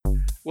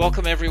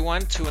Welcome,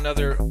 everyone, to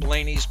another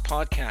Blaneys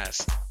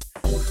podcast.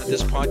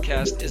 This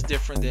podcast is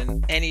different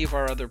than any of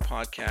our other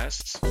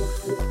podcasts.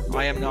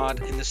 I am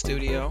not in the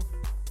studio.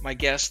 My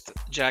guest,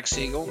 Jack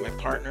Siegel, my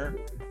partner,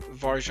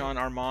 Varjan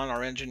Arman,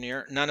 our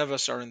engineer, none of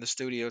us are in the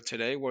studio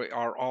today. We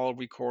are all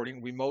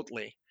recording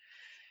remotely.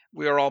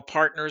 We are all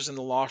partners in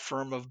the law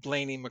firm of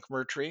Blaney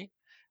McMurtry,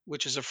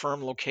 which is a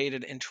firm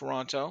located in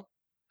Toronto.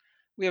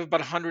 We have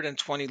about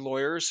 120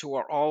 lawyers who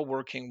are all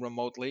working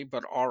remotely,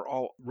 but are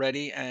all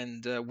ready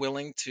and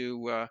willing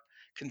to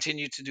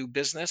continue to do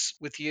business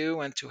with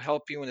you and to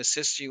help you and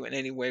assist you in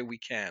any way we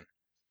can.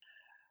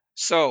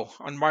 So,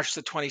 on March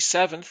the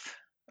 27th,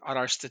 on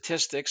our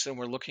statistics, and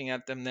we're looking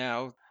at them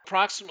now,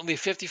 approximately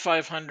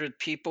 5,500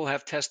 people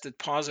have tested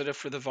positive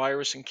for the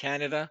virus in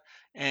Canada,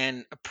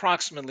 and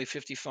approximately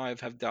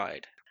 55 have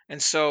died.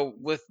 And so,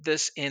 with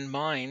this in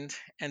mind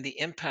and the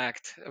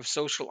impact of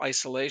social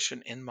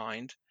isolation in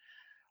mind,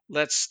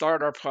 let's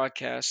start our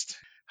podcast.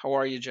 How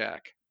are you,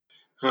 Jack?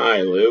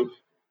 Hi, Lou.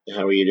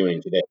 How are you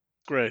doing today?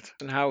 Great.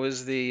 And how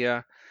is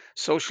the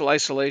social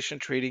isolation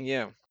treating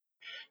you?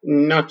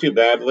 Not too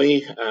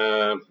badly.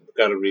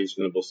 Got a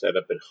reasonable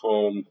setup at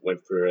home.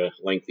 Went for a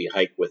lengthy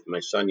hike with my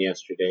son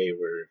yesterday.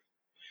 We're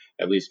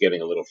at least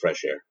getting a little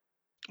fresh air.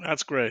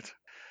 That's great.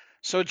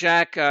 So,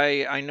 Jack,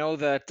 I know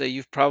that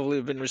you've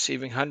probably been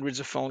receiving hundreds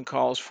of phone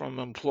calls from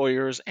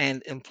employers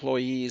and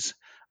employees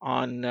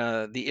on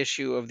the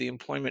issue of the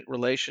employment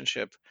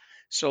relationship.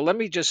 So, let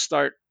me just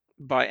start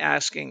by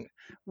asking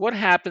what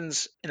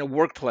happens in a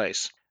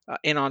workplace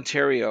in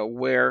Ontario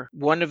where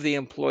one of the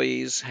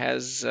employees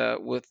has,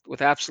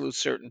 with absolute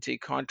certainty,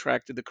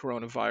 contracted the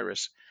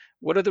coronavirus?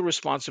 What are the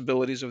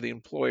responsibilities of the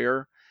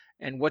employer,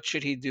 and what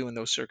should he do in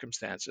those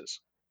circumstances?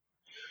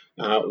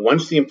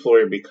 Once the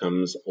employer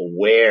becomes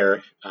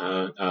aware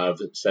of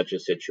such a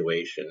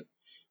situation,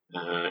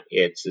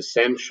 it's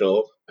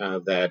essential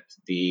that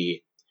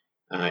the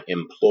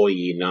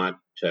employee not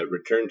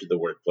return to the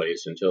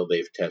workplace until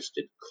they've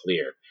tested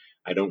clear.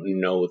 I don't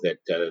know that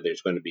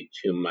there's going to be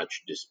too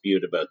much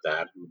dispute about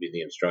that. It will be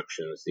the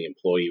instructions the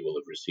employee will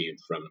have received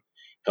from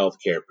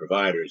healthcare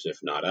providers, if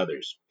not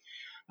others.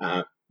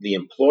 The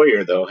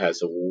employer, though,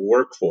 has a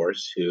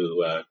workforce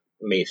who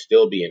may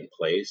still be in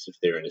place if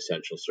they're an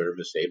essential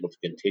service, able to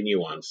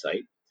continue on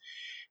site.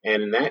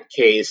 And in that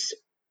case,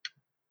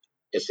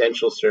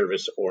 essential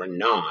service or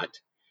not,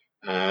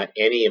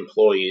 any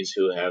employees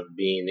who have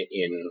been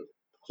in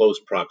close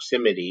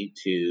proximity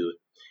to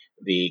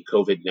the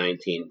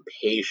COVID-19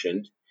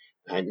 patient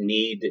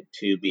need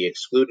to be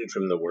excluded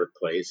from the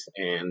workplace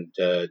and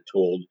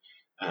told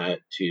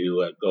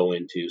to go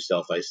into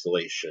self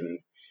isolation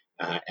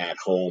at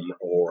home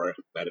or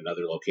at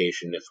another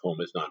location if home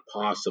is not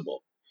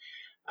possible.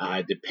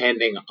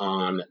 Depending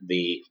on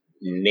the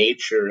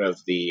nature of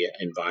the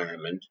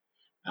environment,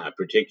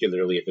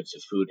 particularly if it's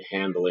a food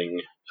handling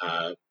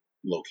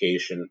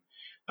location,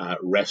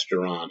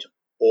 restaurant,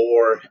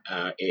 or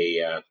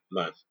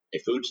a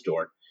food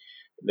store,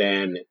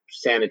 then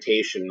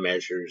sanitation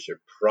measures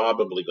are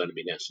probably going to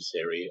be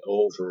necessary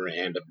over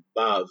and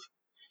above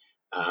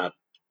uh,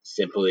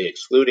 simply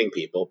excluding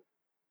people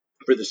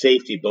for the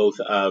safety both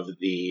of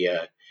the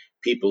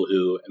people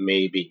who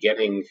may be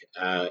getting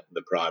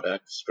the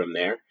products from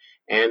there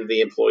and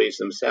the employees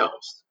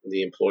themselves.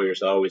 The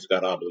employer's always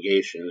got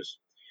obligations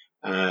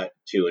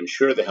to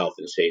ensure the health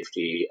and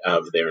safety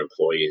of their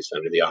employees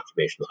under the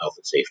Occupational Health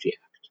and Safety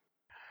Act.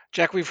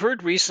 Jack, we've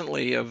heard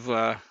recently of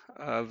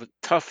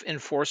tough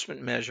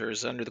enforcement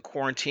measures under the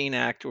Quarantine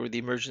Act or the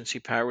Emergency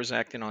Powers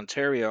Act in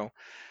Ontario,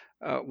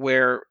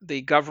 where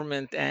the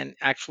government and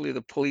actually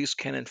the police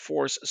can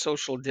enforce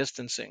social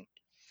distancing.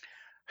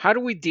 How do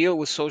we deal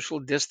with social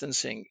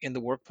distancing in the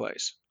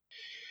workplace?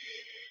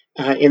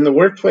 In the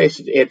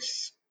workplace,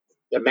 it's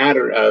a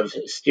matter of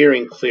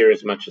steering clear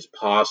as much as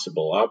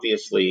possible.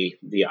 Obviously,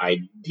 the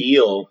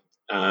ideal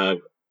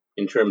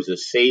in terms of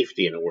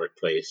safety in a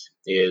workplace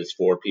is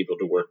for people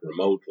to work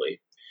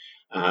remotely.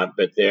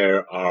 But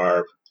there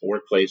are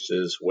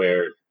workplaces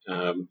where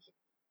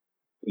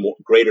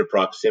greater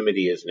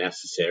proximity is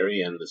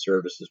necessary and the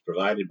services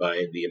provided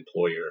by the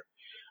employer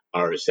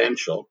are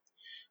essential.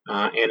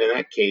 And in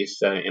that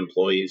case,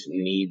 employees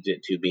need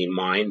to be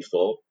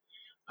mindful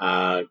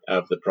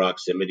of the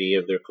proximity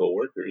of their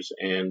coworkers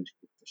and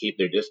keep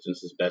their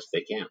distance as best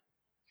they can.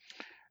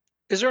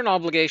 Is there an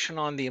obligation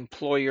on the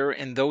employer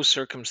in those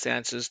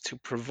circumstances to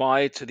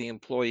provide to the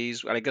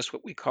employees, I guess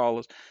what we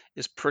call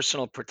is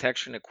personal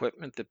protection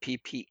equipment, the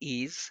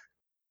PPEs?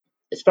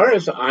 As far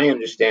as I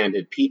understand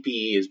it,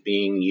 PPE is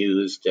being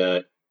used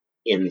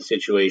in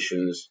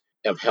situations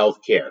of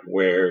healthcare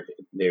where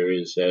there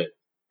is a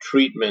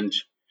treatment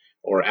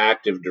or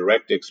active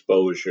direct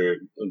exposure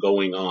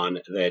going on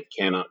that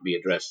cannot be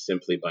addressed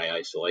simply by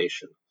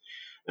isolation.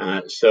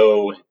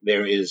 So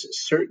there is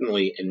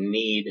certainly a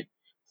need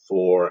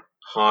for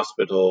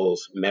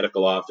hospitals,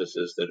 medical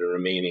offices that are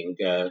remaining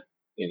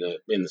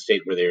in the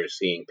state where they're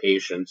seeing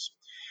patients,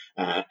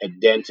 a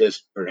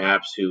dentist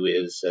perhaps who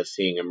is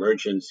seeing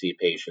emergency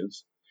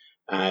patients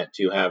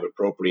to have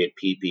appropriate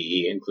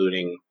PPE,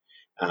 including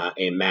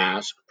a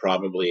mask,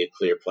 probably a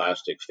clear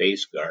plastic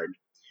face guard,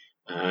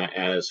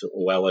 as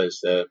well as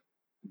the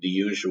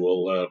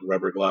usual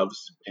rubber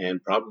gloves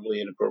and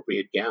probably an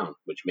appropriate gown,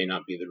 which may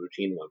not be the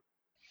routine one.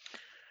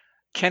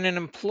 Can an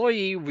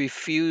employee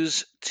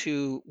refuse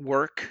to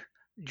work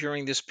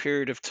during this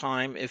period of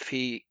time if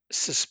he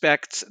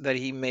suspects that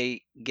he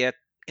may get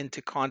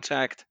into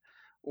contact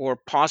or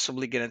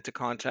possibly get into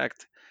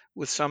contact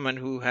with someone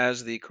who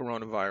has the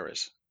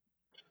coronavirus?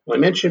 Well, I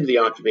mentioned the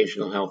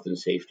Occupational Health and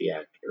Safety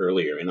Act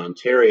earlier. In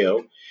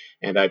Ontario,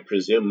 and I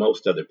presume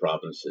most other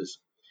provinces,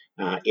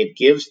 it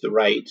gives the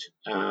right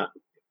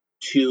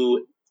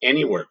to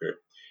any worker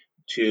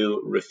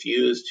to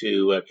refuse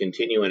to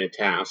continue in a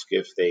task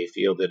if they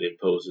feel that it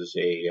poses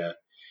a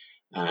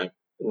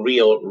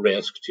real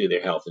risk to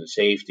their health and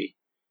safety.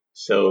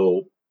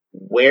 So,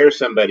 where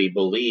somebody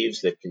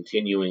believes that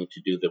continuing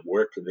to do the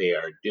work they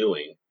are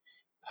doing,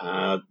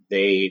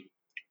 they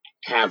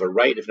have a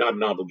right, if not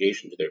an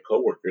obligation, to their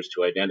coworkers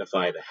to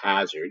identify the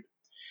hazard,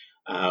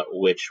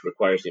 which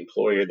requires the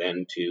employer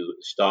then to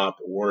stop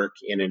work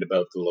in and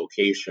about the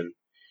location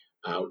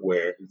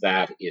where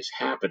that is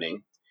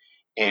happening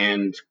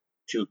and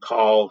to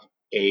call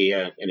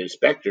an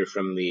inspector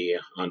from the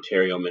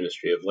Ontario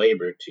Ministry of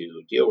Labour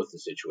to deal with the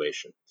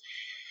situation.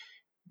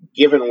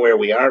 Given where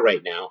we are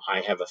right now,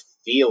 I have a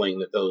feeling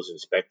that those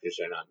inspectors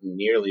are not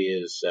nearly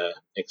as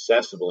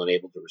accessible and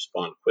able to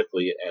respond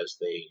quickly as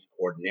they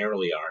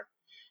ordinarily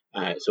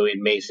are. So it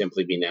may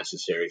simply be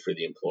necessary for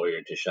the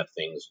employer to shut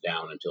things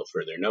down until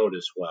further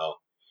notice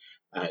while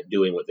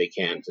doing what they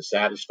can to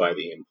satisfy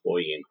the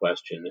employee in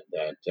question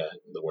that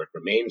the work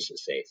remains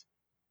safe.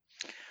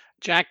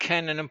 Jack,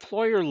 can an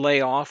employer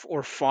lay off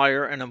or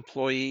fire an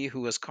employee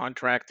who has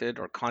contracted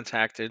or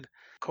contacted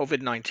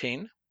COVID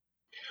 19?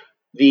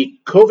 The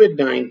COVID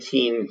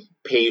 19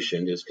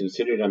 patient is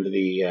considered under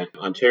the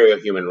Ontario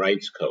Human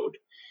Rights Code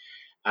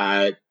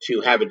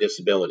to have a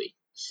disability.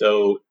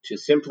 So to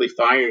simply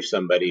fire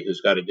somebody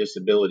who's got a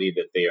disability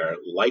that they are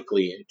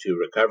likely to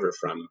recover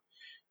from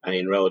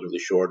in relatively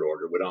short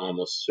order would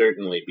almost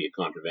certainly be a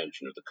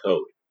contravention of the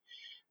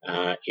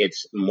code.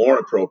 It's more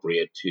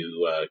appropriate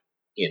to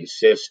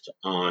insist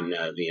on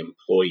the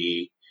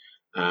employee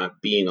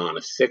being on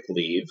a sick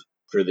leave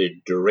for the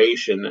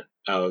duration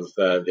of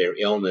their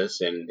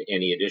illness and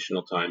any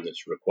additional time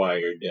that's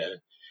required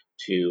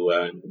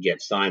to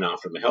get sign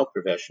off from a health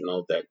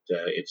professional that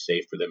it's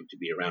safe for them to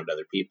be around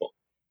other people.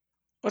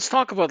 Let's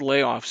talk about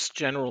layoffs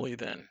generally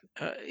then.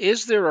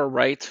 Is there a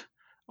right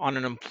on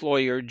an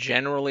employer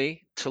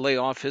generally to lay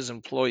off his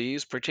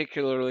employees,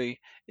 particularly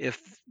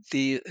if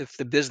the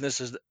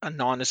business is a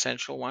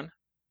non-essential one?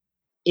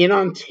 In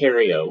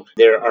Ontario,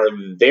 there are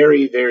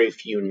very, very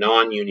few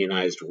non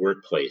unionized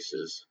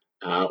workplaces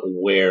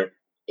where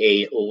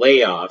a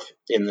layoff,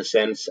 in the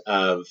sense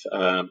of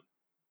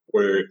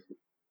we're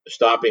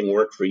stopping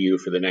work for you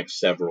for the next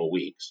several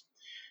weeks,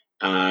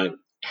 uh,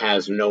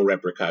 has no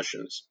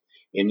repercussions.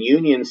 In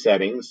union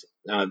settings,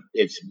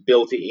 it's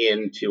built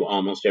into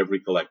almost every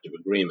collective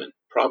agreement,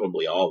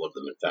 probably all of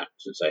them, in fact,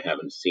 since I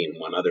haven't seen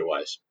one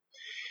otherwise.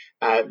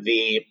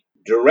 The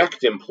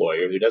direct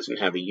employer, who doesn't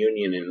have a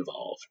union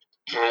involved,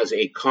 has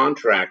a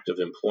contract of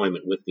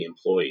employment with the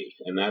employee,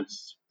 and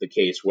that's the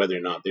case whether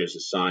or not there's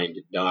a signed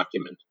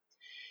document.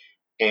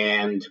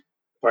 And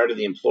part of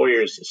the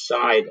employer's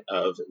side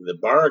of the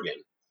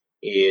bargain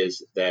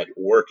is that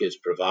work is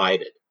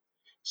provided.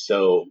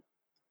 So,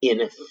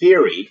 in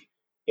theory,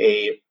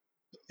 a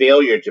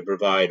failure to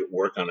provide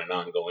work on an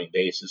ongoing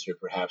basis, or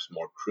perhaps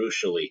more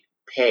crucially,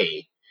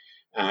 pay,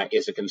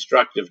 is a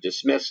constructive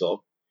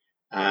dismissal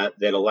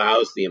that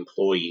allows the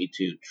employee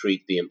to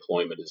treat the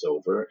employment as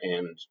over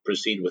and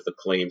proceed with a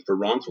claim for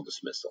wrongful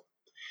dismissal.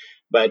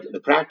 But the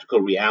practical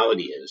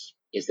reality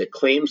is that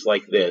claims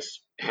like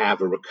this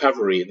have a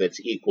recovery that's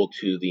equal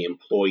to the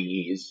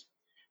employee's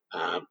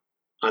uh,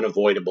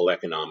 unavoidable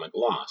economic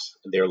loss,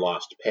 their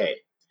lost pay.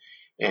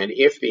 And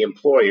if the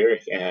employer,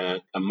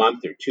 a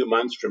month or 2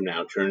 months from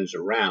now, turns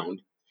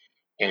around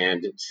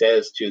and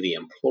says to the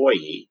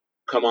employee,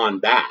 come on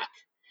back,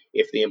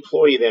 if the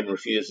employee then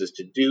refuses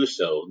to do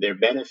so, their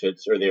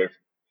benefits or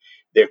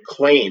their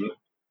claim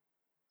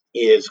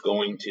is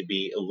going to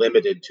be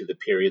limited to the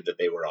period that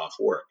they were off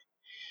work.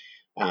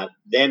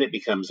 Then it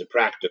becomes a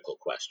practical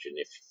question.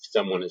 If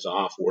someone is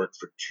off work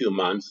for 2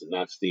 months and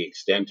that's the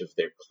extent of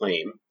their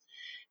claim,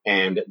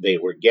 and they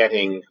were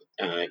getting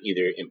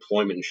either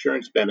employment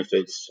insurance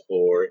benefits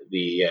or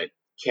the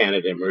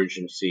Canada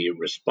Emergency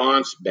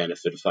Response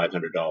benefit of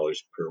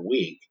 $500 per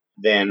week,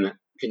 then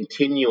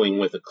continuing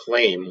with a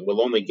claim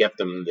will only get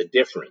them the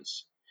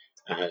difference,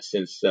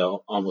 since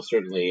they'll almost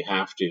certainly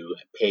have to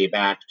pay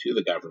back to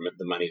the government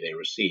the money they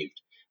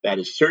received. That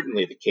is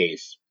certainly the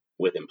case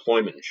with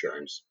employment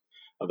insurance,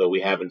 although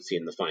we haven't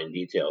seen the fine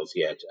details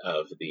yet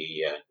of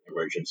the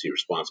emergency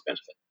response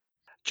benefit.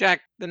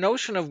 Jack, the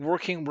notion of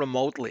working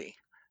remotely,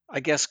 I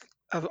guess,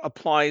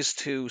 applies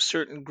to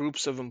certain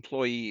groups of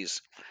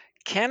employees.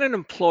 Can an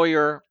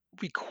employer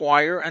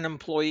require an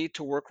employee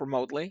to work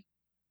remotely?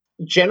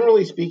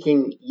 Generally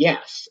speaking,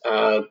 yes.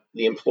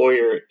 The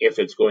employer, if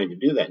it's going to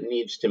do that,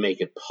 needs to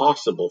make it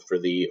possible for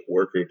the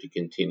worker to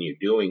continue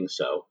doing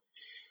so.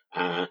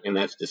 And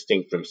that's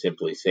distinct from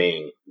simply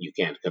saying you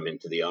can't come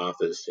into the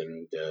office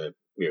and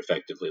you're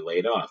effectively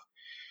laid off.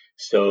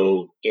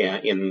 So, yeah,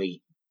 in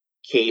the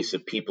case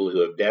of people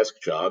who have desk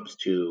jobs,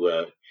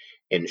 to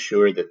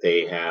ensure that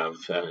they have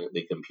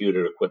the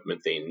computer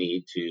equipment they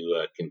need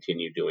to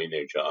continue doing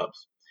their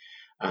jobs,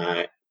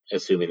 uh,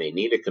 assuming they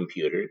need a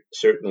computer,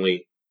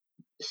 certainly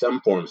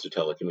some forms of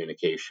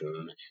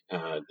telecommunication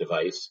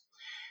device,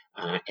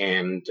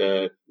 and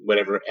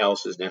whatever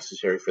else is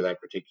necessary for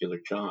that particular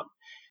job.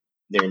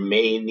 There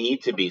may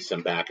need to be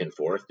some back and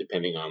forth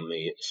depending on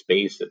the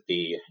space that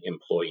the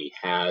employee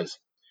has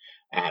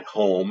at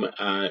home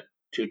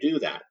to do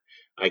that.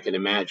 I can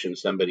imagine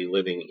somebody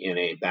living in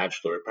a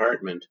bachelor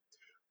apartment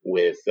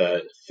with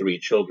three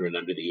children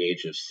under the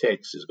age of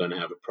 6 is going to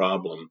have a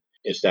problem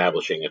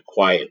establishing a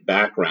quiet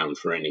background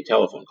for any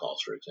telephone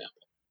calls, for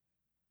example.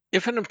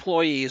 If an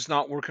employee is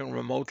not working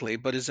remotely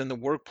but is in the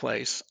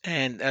workplace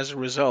and as a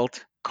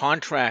result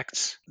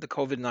contracts the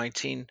COVID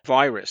 19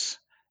 virus,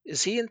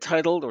 is he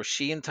entitled or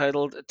she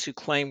entitled to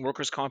claim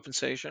workers'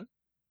 compensation?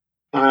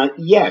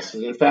 Yes,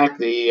 in fact,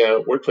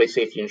 the Workplace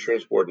Safety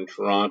Insurance Board in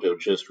Toronto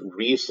just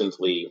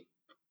recently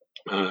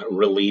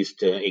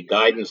released a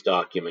guidance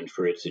document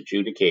for its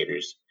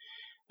adjudicators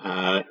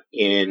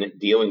in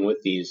dealing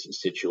with these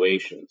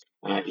situations.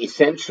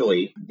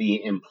 Essentially,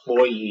 the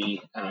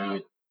employee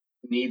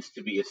needs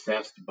to be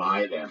assessed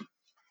by them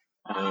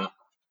uh,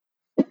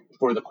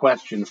 for the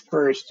question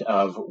first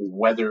of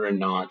whether or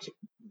not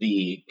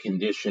the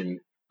condition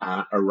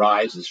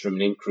arises from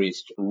an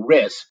increased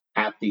risk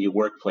at the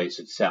workplace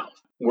itself.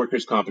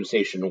 Workers'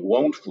 compensation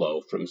won't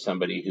flow from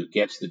somebody who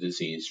gets the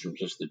disease from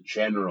just the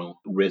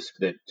general risk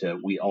that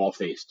we all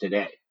face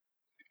today.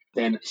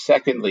 Then,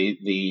 secondly,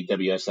 the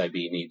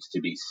WSIB needs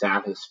to be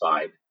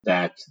satisfied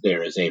that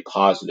there is a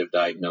positive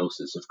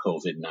diagnosis of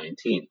COVID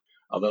 19.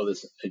 Although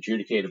this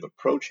adjudicative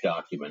approach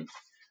document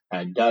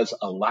does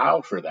allow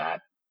for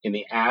that in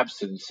the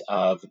absence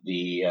of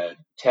the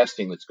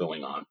testing that's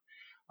going on,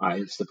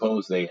 I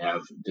suppose they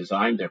have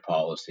designed their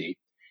policy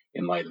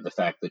in light of the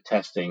fact that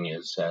testing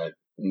is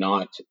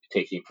not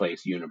taking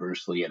place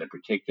universally at a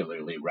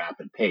particularly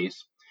rapid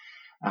pace.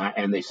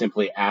 And they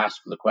simply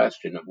ask the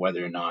question of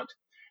whether or not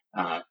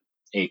uh,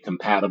 a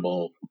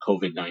compatible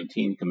COVID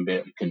 19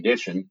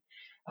 condition,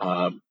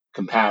 uh,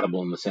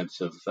 compatible in the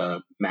sense of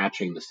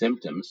matching the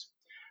symptoms,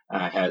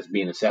 has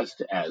been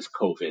assessed as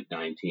COVID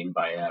 19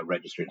 by a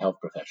registered health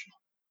professional.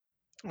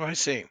 Oh, I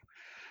see.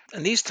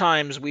 In these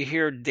times, we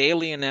hear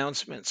daily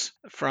announcements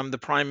from the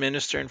Prime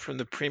Minister and from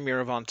the Premier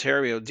of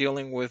Ontario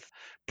dealing with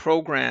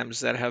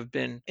programs that have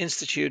been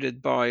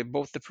instituted by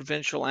both the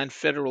provincial and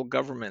federal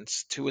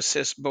governments to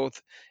assist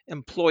both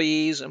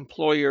employees,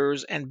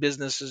 employers, and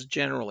businesses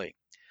generally.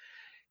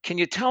 Can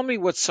you tell me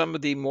what some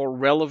of the more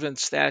relevant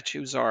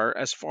statutes are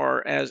as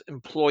far as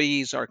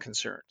employees are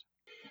concerned?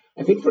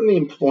 I think from the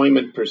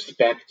employment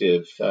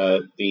perspective,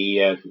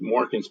 the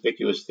more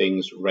conspicuous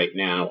things right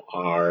now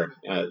are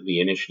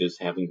the initiatives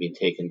having been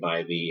taken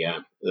by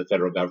the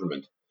federal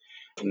government.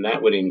 And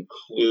that would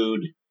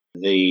include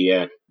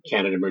the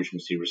Canada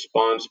Emergency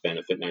Response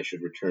Benefit, and I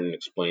should return and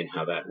explain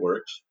how that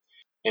works.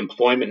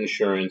 Employment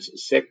insurance,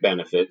 sick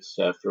benefits,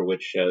 for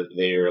which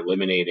they're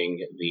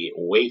eliminating the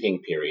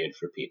waiting period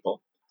for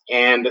people,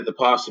 and the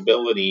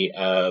possibility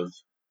of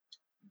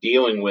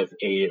dealing with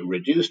a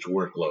reduced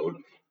workload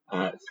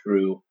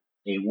through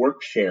a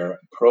work share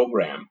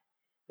program,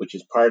 which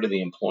is part of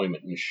the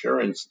employment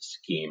insurance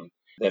scheme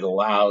that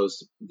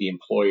allows the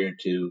employer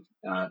to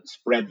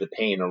spread the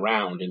pain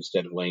around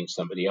instead of laying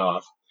somebody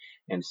off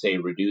and say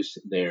reduce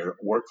their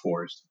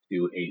workforce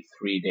to a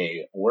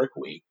 3-day work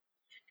week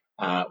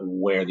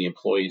where the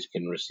employees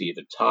can receive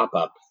a top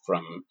up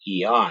from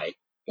EI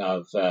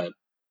of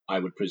I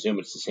would presume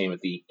it's the same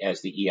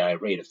as the EI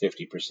rate of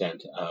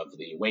 50% of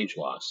the wage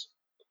loss.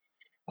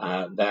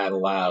 That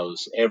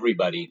allows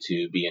everybody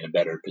to be in a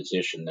better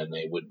position than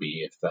they would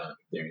be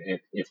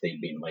if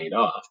they'd been laid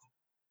off.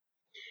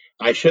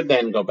 I should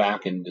then go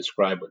back and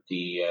describe what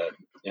the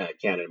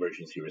Canada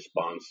Emergency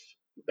Response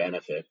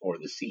Benefit, or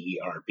the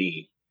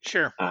CERB,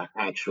 Sure.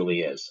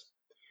 actually is.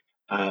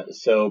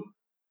 So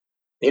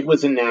it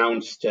was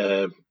announced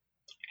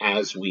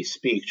as we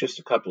speak just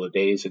a couple of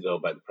days ago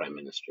by the Prime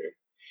Minister.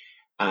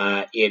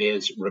 It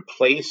is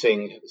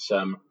replacing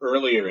some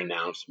earlier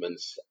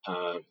announcements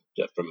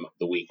from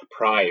the week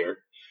prior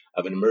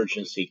of an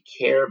emergency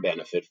care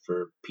benefit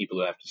for people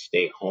who have to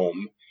stay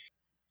home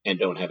and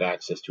don't have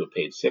access to a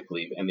paid sick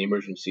leave, and the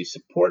emergency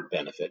support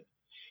benefit,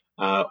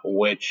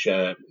 which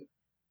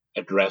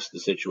address the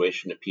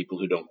situation of people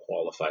who don't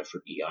qualify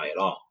for EI at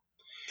all.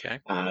 Okay.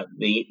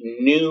 The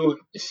new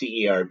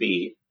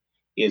CERB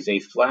is a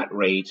flat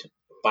rate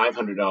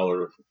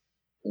 $500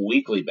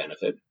 weekly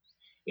benefit.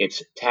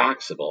 It's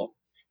taxable.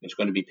 It's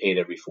going to be paid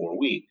every 4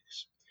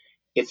 weeks.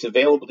 It's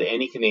available to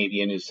any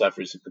Canadian who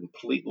suffers a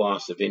complete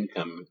loss of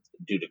income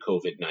due to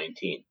COVID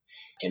 19.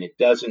 And it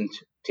doesn't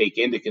take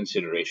into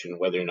consideration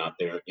whether or not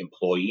they're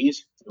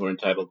employees who are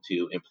entitled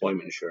to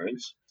employment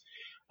insurance,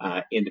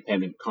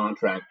 independent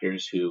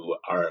contractors who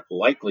are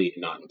likely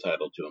not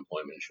entitled to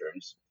employment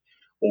insurance,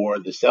 or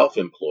the self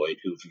employed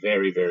who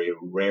very, very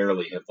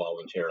rarely have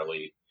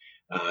voluntarily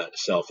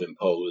self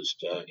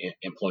imposed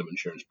employment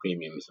insurance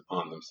premiums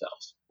upon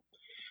themselves.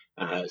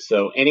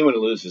 So anyone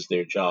who loses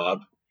their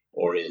job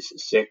or is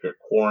sick or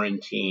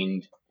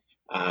quarantined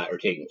or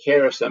taking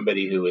care of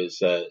somebody who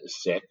is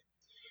sick,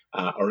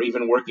 or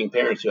even working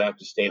parents who have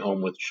to stay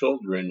home with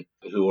children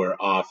who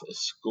are off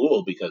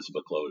school because of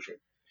a closure.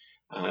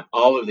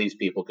 All of these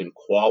people can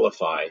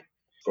qualify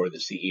for the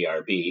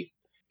CERB,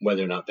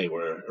 whether or not they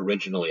were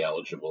originally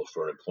eligible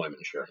for employment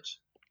insurance.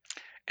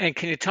 And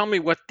can you tell me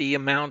what the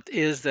amount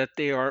is that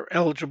they are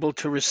eligible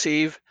to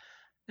receive?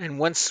 And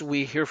once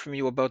we hear from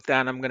you about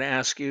that, I'm going to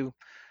ask you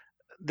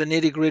the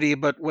nitty gritty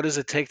about what does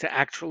it take to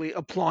actually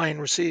apply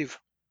and receive.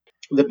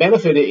 The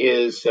benefit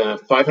is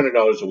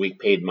 $500 a week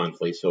paid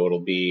monthly, so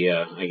it'll be,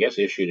 I guess,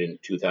 issued in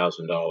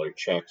 $2,000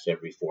 checks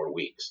every 4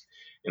 weeks.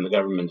 And the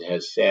government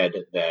has said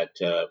that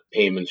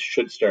payments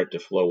should start to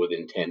flow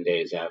within 10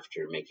 days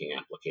after making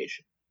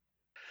application.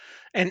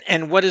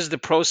 And what is the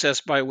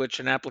process by which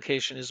an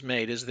application is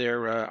made? Is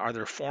there are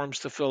there forms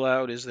to fill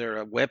out? Is there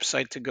a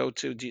website to go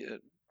to?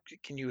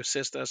 Can you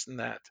assist us in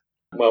that?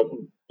 Well,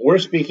 we're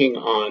speaking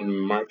on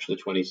March the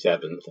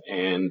 27th,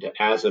 and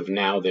as of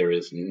now, there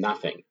is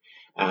nothing.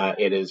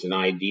 It is an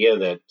idea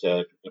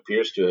that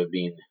appears to have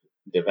been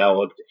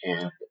developed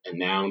and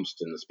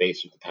announced in the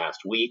space of the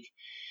past week.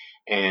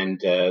 And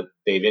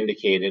they've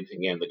indicated,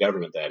 again, the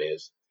government that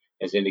is,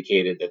 has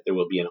indicated that there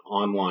will be an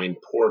online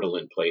portal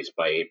in place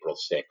by April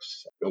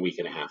 6th, a week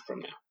and a half from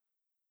now.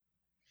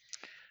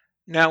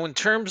 Now, in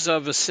terms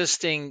of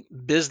assisting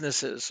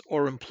businesses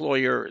or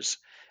employers,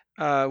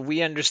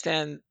 we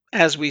understand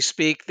as we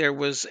speak there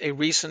was a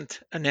recent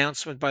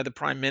announcement by the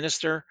Prime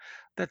Minister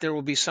that there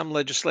will be some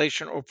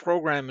legislation or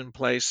program in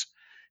place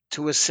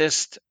to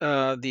assist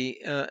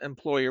the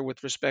employer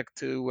with respect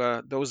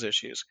to those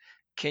issues.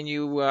 Can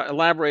you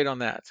elaborate on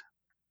that?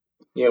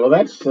 Yeah, well,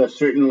 that's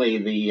certainly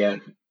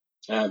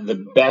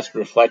the best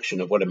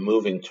reflection of what a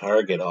moving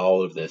target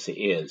all of this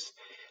is.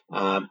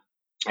 Um,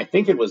 I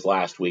think it was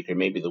last week or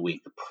maybe the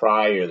week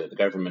prior that the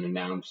government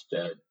announced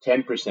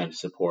 10%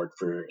 support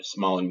for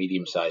small and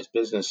medium sized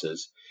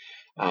businesses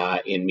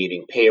in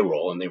meeting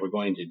payroll, and they were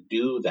going to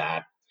do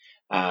that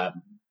uh,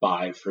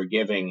 by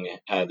forgiving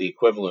the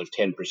equivalent of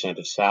 10%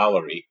 of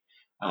salary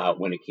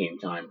when it came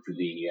time for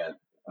the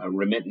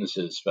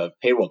remittances of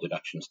payroll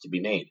deductions to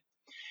be made.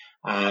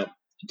 Uh,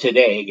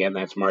 Today, again,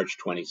 that's March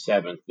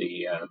 27th,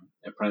 the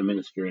Prime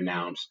Minister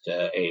announced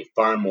a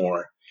far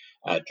more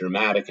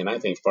dramatic and I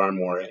think far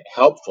more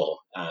helpful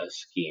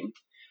scheme,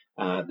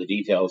 the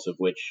details of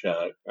which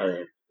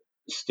are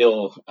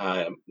still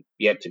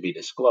yet to be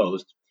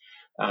disclosed,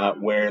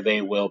 where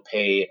they will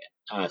pay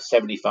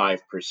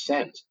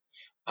 75%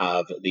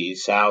 of the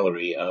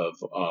salary of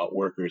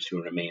workers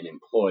who remain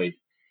employed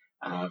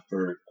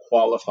for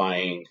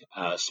qualifying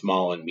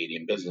small and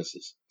medium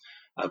businesses.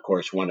 Of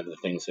course, one of the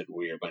things that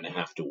we are going to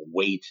have to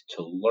wait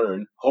to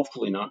learn,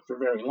 hopefully not for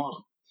very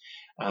long,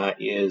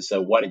 is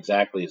what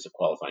exactly is a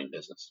qualifying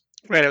business.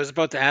 Right, I was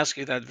about to ask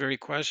you that very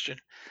question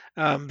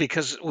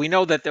because we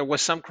know that there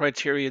was some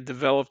criteria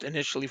developed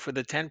initially for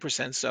the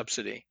 10%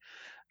 subsidy.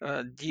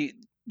 Do you,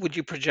 would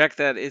you project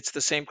that it's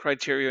the same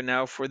criteria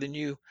now for the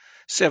new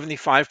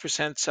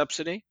 75%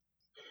 subsidy?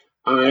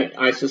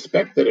 I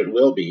suspect that it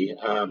will be,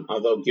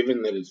 although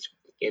given that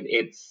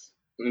it's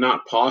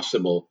not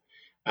possible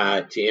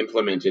to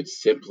implement it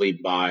simply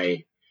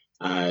by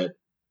uh,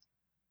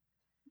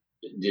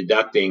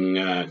 deducting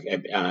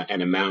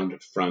an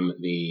amount from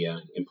the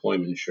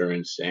employment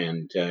insurance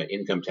and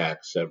income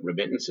tax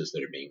remittances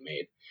that are being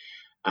made.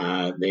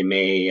 They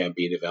may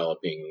be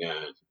developing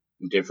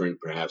different,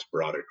 perhaps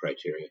broader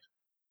criteria.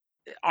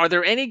 Are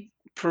there any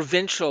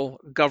provincial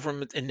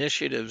government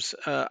initiatives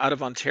out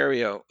of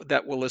Ontario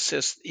that will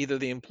assist either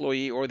the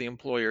employee or the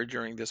employer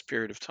during this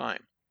period of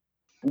time?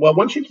 Well,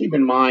 one should keep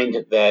in mind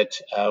that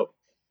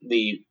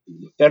the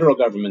federal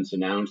government's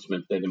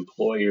announcement that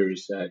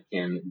employers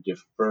can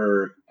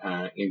defer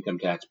income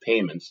tax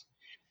payments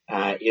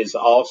is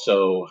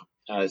also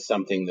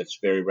something that's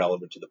very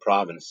relevant to the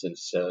province,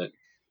 since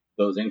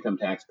those income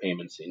tax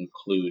payments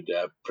include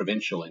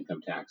provincial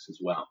income tax as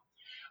well.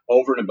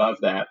 Over and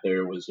above that,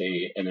 there was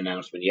an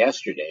announcement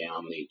yesterday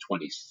on the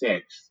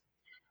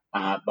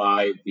 26th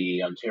by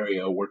the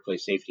Ontario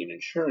Workplace Safety and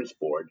Insurance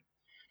Board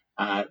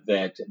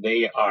that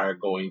they are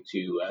going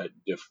to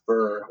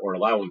defer or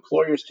allow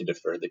employers to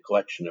defer the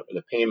collection of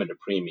the payment of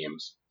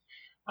premiums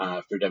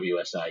for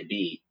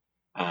WSIB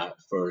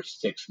for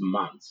 6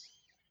 months.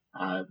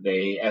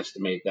 They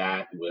estimate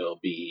that will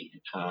be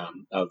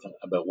of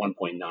about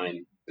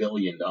 $1.9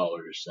 billion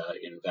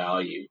in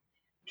value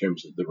in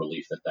terms of the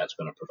relief that that's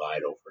going to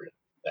provide over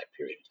that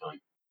period of time.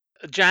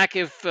 Jack,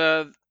 if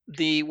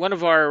the one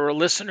of our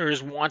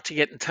listeners want to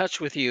get in touch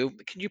with you,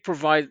 can you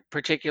provide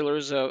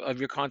particulars of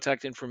your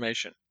contact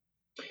information?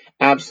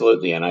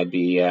 Absolutely, and I'd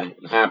be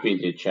happy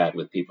to chat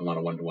with people on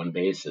a one-to-one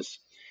basis.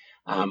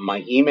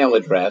 My email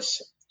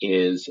address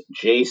is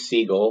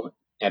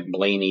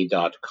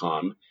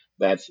jsiegel@blaney.com.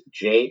 That's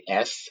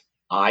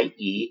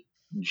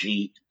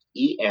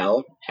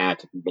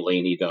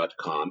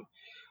JSIEGEL@blaney.com.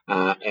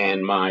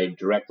 And my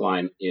direct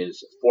line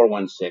is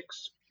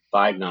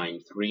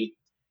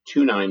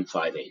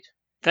 416-593-2958.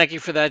 Thank you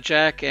for that,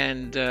 Jack.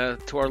 And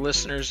to our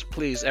listeners,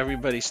 please,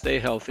 everybody stay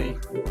healthy.